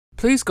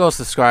Please go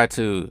subscribe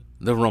to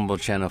the Rumble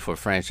channel for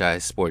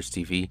Franchise Sports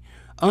TV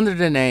under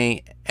the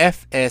name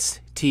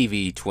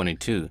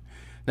FSTV22.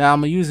 Now,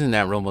 I'm using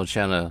that Rumble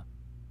channel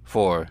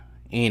for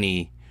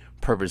any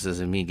purposes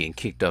of me getting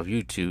kicked off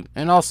YouTube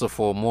and also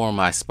for more of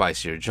my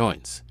spicier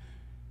joints.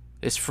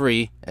 It's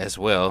free as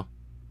well,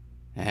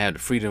 and I have the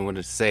freedom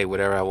to say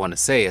whatever I want to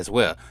say as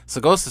well.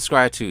 So go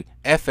subscribe to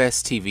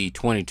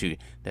FSTV22.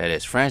 That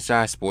is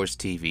Franchise Sports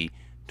TV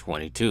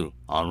 22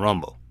 on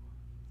Rumble.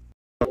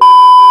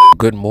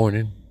 Good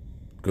morning,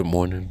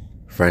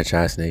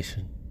 Franchise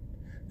Nation.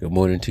 Good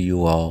morning to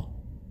you all.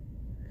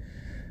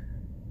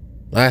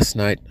 Last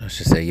night, I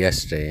should say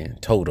yesterday in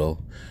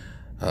total,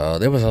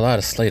 there was a lot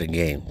of slate of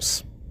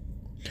games.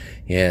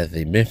 Yeah,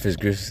 the Memphis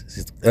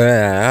Grizzlies.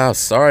 I'm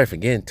sorry for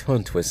getting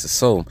tongue twisted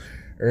so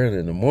early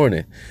in the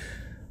morning.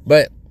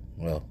 But,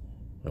 well,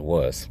 it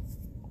was.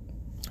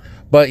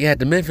 But yeah,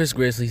 the Memphis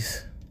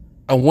Grizzlies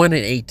are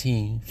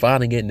 1-18,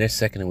 finally getting their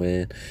second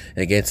win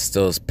against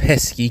those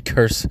pesky,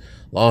 cursed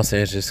Los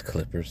Angeles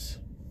Clippers.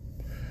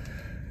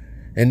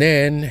 And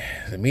then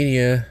the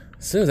media,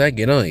 as soon as I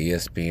get on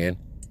ESPN,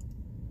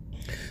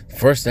 the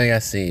first thing I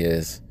see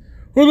is,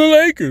 well, the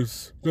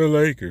Lakers. What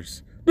about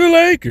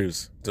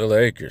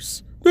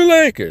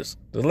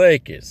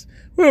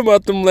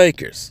them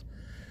Lakers?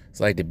 It's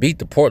like they beat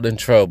the Portland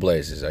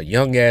Trailblazers, a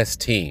young-ass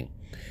team.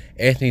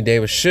 Anthony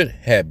Davis should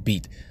have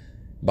beat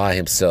by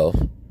himself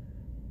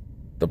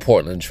the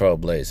Portland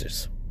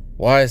Trailblazers.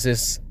 Why is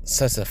this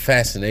such a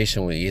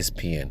fascination with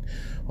ESPN?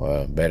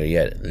 Or better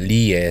yet,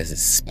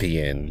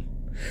 ESPN,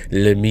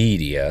 Le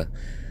Media.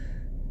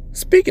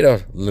 Speaking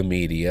of Le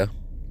Media,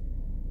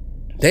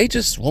 they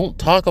just won't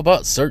talk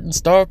about certain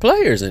star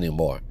players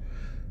anymore.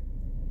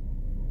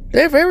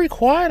 They're very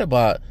quiet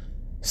about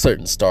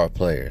certain star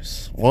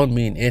players. One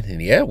being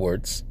Anthony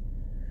Edwards.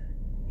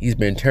 He's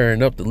been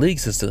tearing up the league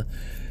since the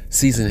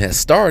season has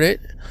started.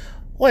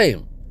 Wait,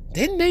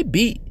 didn't they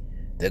beat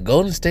the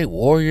Golden State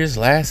Warriors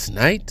last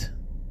night?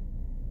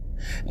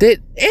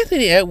 Did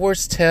Anthony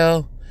Edwards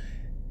tell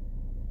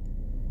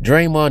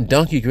Draymond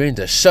Donkey Green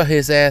to shut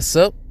his ass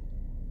up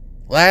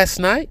last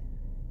night?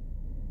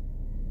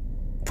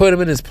 Put him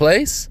in his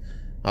place?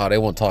 Oh, they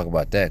won't talk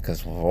about that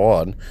because, for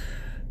one,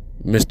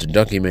 Mr.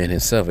 Donkey Man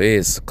himself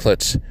is a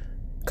clutch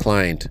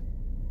client.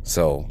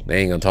 So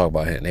they ain't gonna talk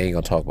about him. They ain't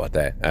gonna talk about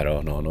that at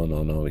all. No.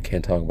 We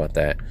can't talk about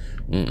that.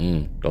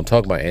 Don't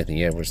talk about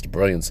Anthony Edwards, the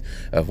brilliance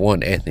of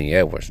one Anthony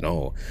Edwards.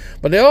 No.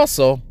 But they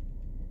also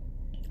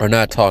are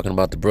not talking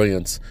about the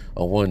brilliance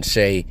of one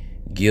Shai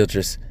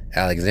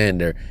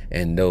Gilgeous-Alexander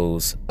and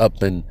those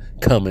up and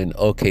coming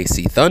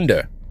OKC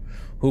Thunder,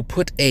 who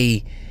put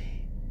a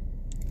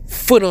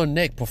foot on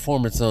neck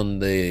performance on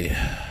the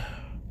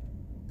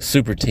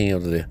super team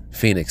of the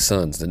Phoenix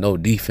Suns, the no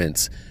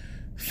defense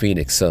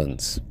Phoenix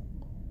Suns.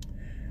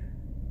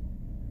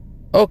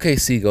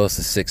 OKC goes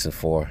to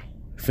 6-4.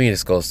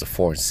 Phoenix goes to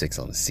 4-6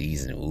 on the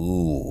season.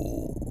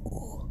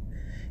 Ooh,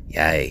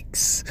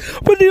 yikes!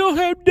 But they don't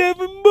have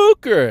Devin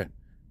Booker.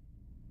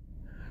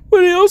 But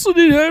they also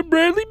didn't have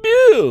Bradley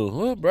Beal.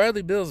 Well,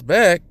 Bradley Beal's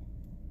back.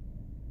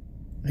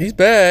 He's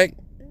back.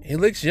 He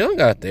looks young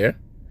out there.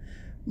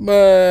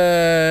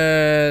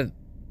 But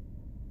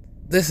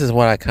this is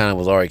what I kind of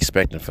was already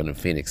expecting from the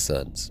Phoenix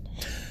Suns.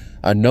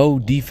 A no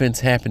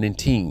defense happening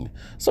team.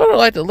 Sort of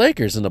like the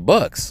Lakers and the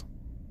Bucks.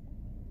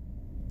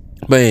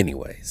 But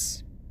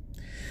anyways,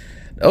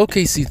 the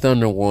OKC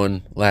Thunder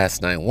won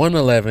last night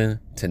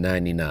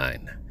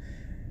 111-99.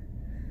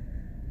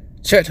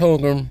 Chet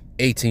Holmgren,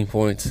 18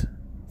 points,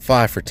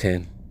 5 for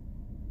 10.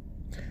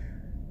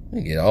 Let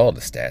me get all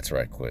the stats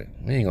right quick.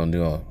 We ain't gonna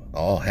do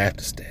all half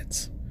the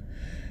stats.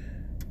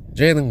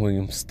 Jalen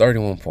Williams,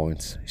 31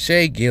 points.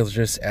 Shai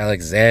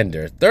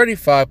Gilgeous-Alexander,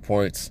 35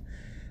 points,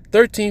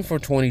 13 for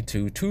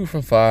 22, 2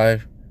 from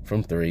 5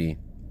 from 3,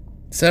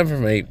 7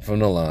 from 8 from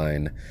the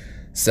line,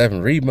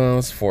 7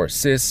 rebounds, 4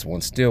 assists,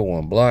 1 steal,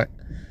 1 block,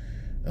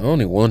 and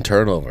only 1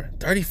 turnover.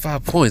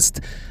 35 points.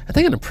 I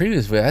think in the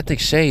previous video, I think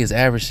Shai is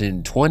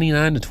averaging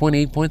 29 to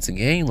 28 points a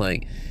game.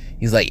 Like,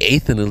 he's like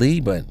 8th in the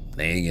league, but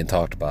they ain't getting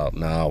talked about.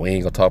 No, we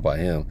ain't gonna talk about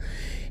him.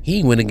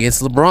 He went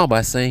against LeBron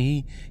by saying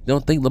he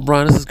don't think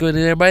LeBron is as good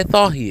as everybody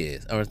thought he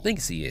is, or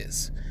thinks he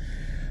is.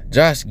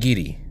 Josh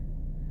Giddey,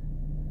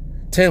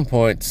 10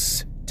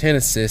 points, 10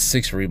 assists,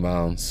 6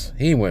 rebounds.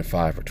 He went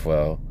 5 for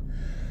 12.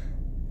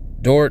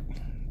 Dort,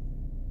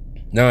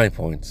 9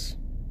 points,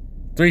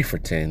 3 for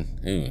 10.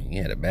 Ooh, he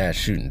had a bad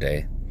shooting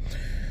day.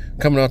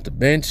 Coming off the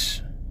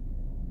bench,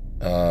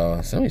 some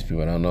of these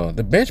people I don't know.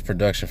 The bench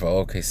production for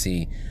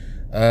OKC,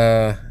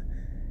 the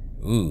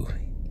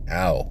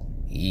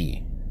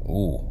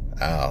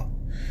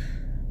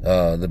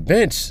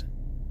bench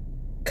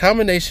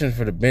combination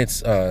for the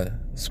bench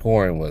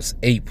scoring was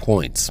 8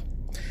 points.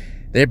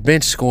 Their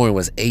bench scoring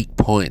was 8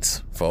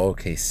 points for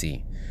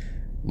OKC.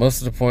 Most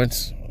of the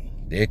points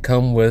did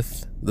come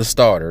with the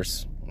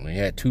starters. We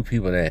had 2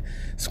 people that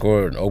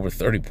scored over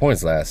 30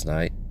 points last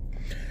night.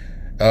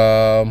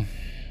 Not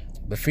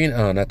the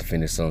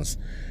Phoenix Suns.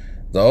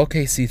 The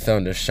OKC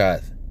Thunder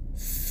shot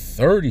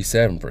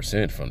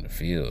 37% from the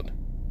field.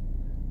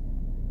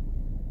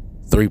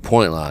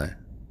 3-point line,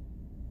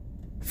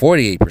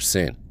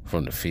 48%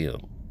 from the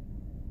field,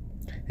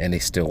 and they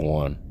still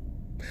won.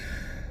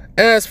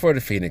 As for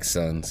the Phoenix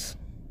Suns,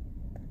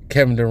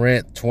 Kevin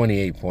Durant,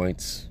 28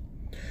 points,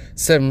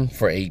 7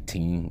 for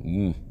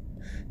 18.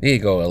 There you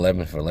go,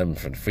 11 for 11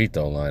 from the free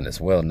throw line as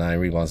well. 9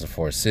 rebounds and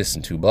 4 assists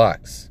and 2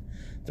 blocks.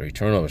 3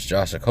 turnovers.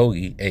 Josh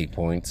Okogie, 8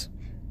 points.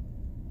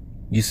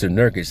 Yusuf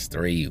Nurkic,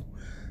 3.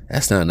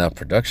 That's not enough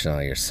production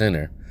on your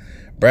center.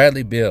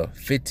 Bradley Beal,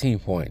 15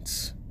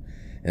 points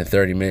in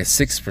 30 minutes,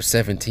 6 for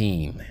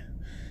 17.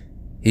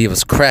 He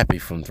was crappy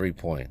from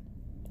 3-point.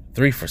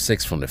 3 for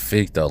 6 from the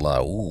free throw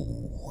line.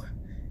 Ooh,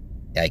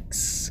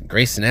 yikes.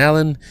 Grayson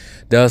Allen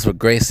does what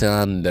Grayson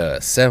Allen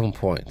does. 7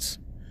 points.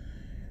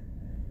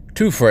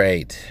 2 for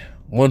 8.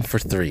 1 for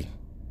 3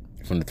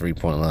 from the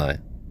 3-point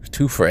line.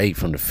 2 for 8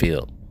 from the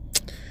field.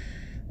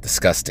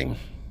 Disgusting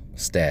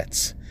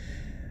stats.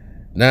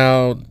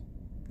 Now,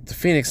 the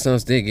Phoenix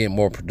Suns did get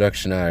more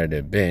production out of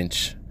their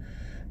bench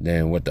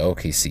than what the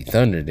OKC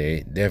Thunder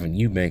did. Devin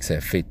Eubanks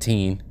had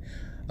 15.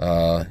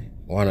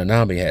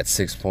 Watanabe had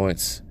 6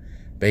 points.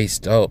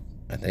 Based up,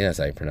 I think that's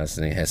how you pronounce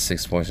his name, had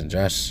 6 points. And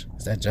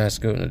is that Josh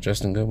Goodwin or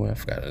Justin Goodwin? I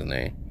forgot his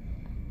name.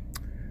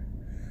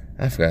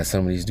 I forgot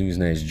some of these dudes'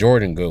 names.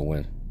 Jordan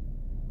Goodwin.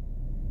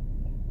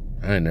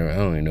 I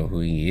don't even know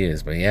who he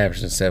is, but he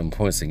averaged 7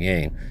 points a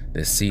game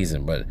this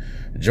season. But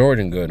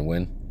Jordan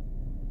Goodwin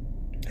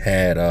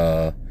had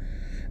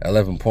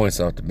 11 points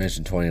off the bench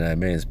in 29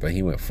 minutes, but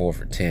he went 4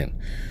 for 10.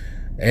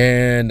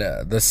 And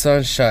the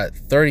Suns shot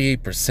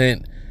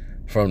 38%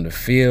 from the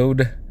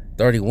field,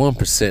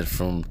 31%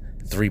 from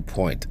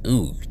 3-point.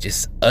 Ooh,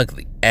 just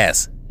ugly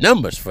ass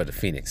numbers for the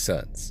Phoenix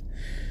Suns.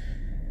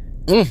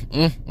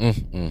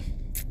 Yikes,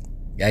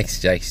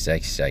 yikes,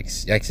 yikes,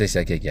 yikes, yikes,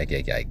 yikes, yikes,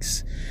 yikes,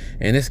 yikes.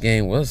 And this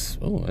game was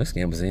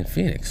in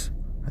Phoenix.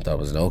 I thought it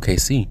was in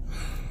OKC.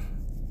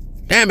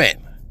 Damn it.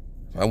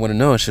 If I would have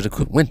known, I should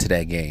have went to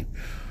that game.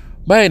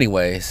 But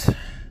anyways,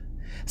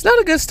 it's not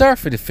a good start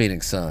for the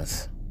Phoenix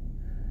Suns.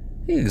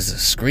 You can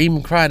scream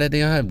and cry that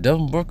they don't have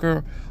Devin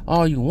Booker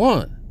all you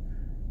want.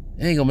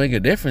 It ain't gonna make a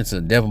difference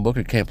if Devin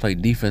Booker can't play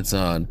defense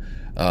on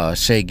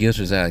Shai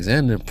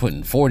Gilgeous-Alexander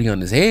putting 40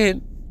 on his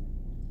head.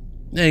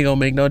 It ain't gonna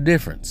make no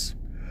difference.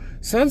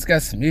 Suns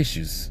got some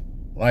issues,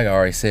 like I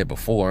already said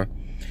before,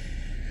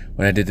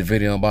 when I did the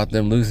video about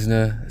them losing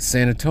to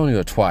San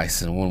Antonio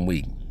twice in 1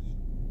 week.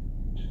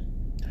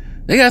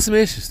 They got some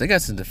issues. They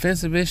got some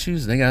defensive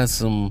issues. They got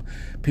some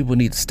people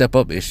need to step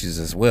up issues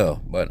as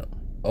well. But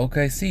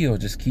OKC will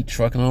just keep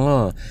trucking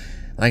along.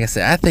 Like I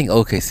said, I think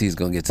OKC is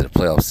going to get to the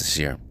playoffs this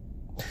year.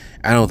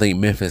 I don't think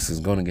Memphis is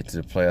going to get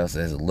to the playoffs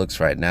as it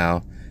looks right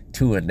now.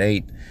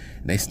 2-8.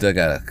 And they still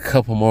got a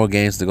couple more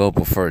games to go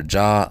before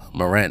Ja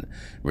Morant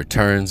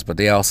returns. But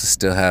they also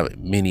still have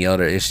many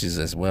other issues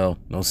as well.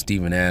 No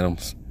Steven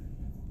Adams.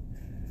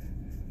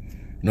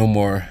 No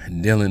more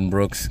Dylan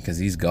Brooks because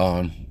he's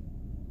gone.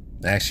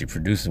 Actually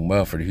producing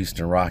well for the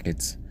Houston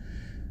Rockets.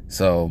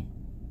 So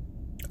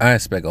I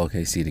expect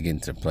OKC to get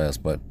into the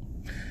playoffs. But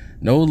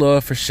no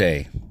love for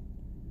Shai.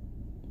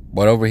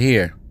 But over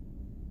here,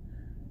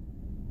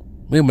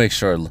 we'll make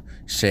sure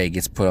Shai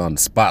gets put on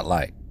the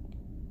spotlight.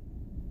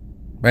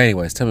 But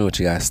anyways, tell me what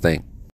you guys think.